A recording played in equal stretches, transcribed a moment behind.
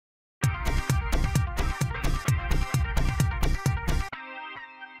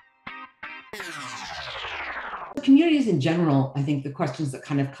Communities in general, I think the questions that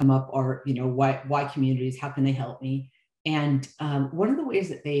kind of come up are, why communities? How can they help me? And one of the ways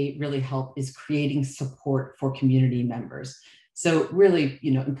that they really help is creating support for community members. So really,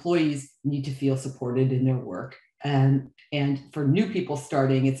 employees need to feel supported in their work. And for new people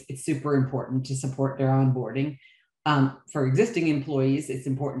starting, it's super important to support their onboarding. For existing employees, it's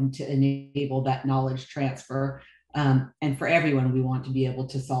important to enable that knowledge transfer. And for everyone, we want to be able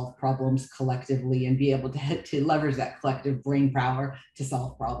to solve problems collectively and be able to leverage that collective brain power to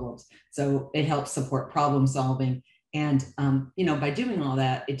solve problems. So it helps support problem solving. And, by doing all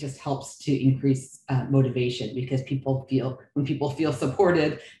that, it just helps to increase motivation, because when people feel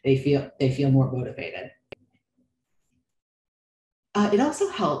supported, they feel more motivated. It also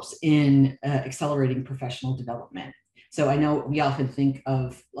helps in accelerating professional development. So I know we often think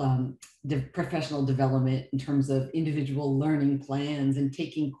of the professional development in terms of individual learning plans and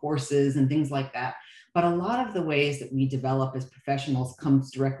taking courses and things like that. But a lot of the ways that we develop as professionals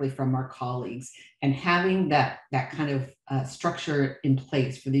comes directly from our colleagues, and having that kind of structure in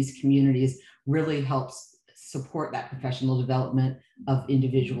place for these communities really helps support that professional development of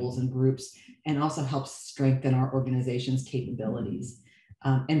individuals and groups, and also helps strengthen our organization's capabilities.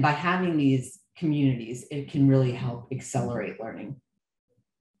 And by having these communities, it can really help accelerate learning.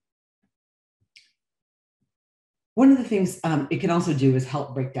 One of the things it can also do is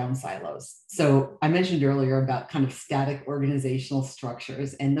help break down silos. So I mentioned earlier about kind of static organizational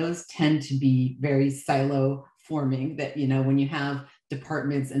structures, and those tend to be very silo forming, that, when you have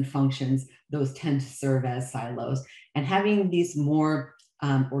departments and functions, those tend to serve as silos. And having these more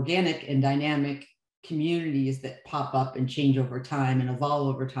organic and dynamic communities that pop up and change over time and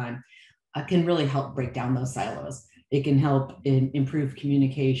evolve over time can really help break down those silos. It can help improve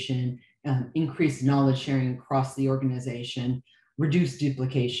communication, increase knowledge sharing across the organization, reduce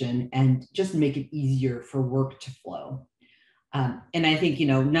duplication, and just make it easier for work to flow. And I think,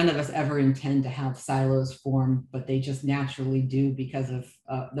 none of us ever intend to have silos form, but they just naturally do because of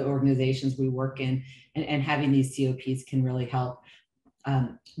the organizations we work in, and having these COPs can really help.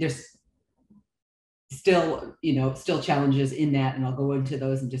 There's still challenges in that, and I'll go into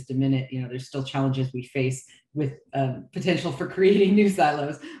those in just a minute. There's still challenges we face with potential for creating new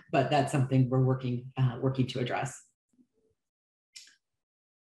silos, but that's something we're working to address.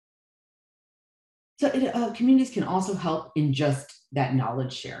 So communities can also help in just that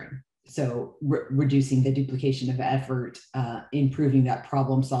knowledge sharing. So reducing the duplication of effort, improving that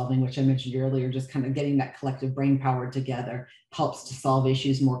problem solving, which I mentioned earlier, just kind of getting that collective brain power together helps to solve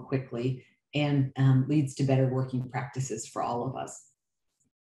issues more quickly, and leads to better working practices for all of us.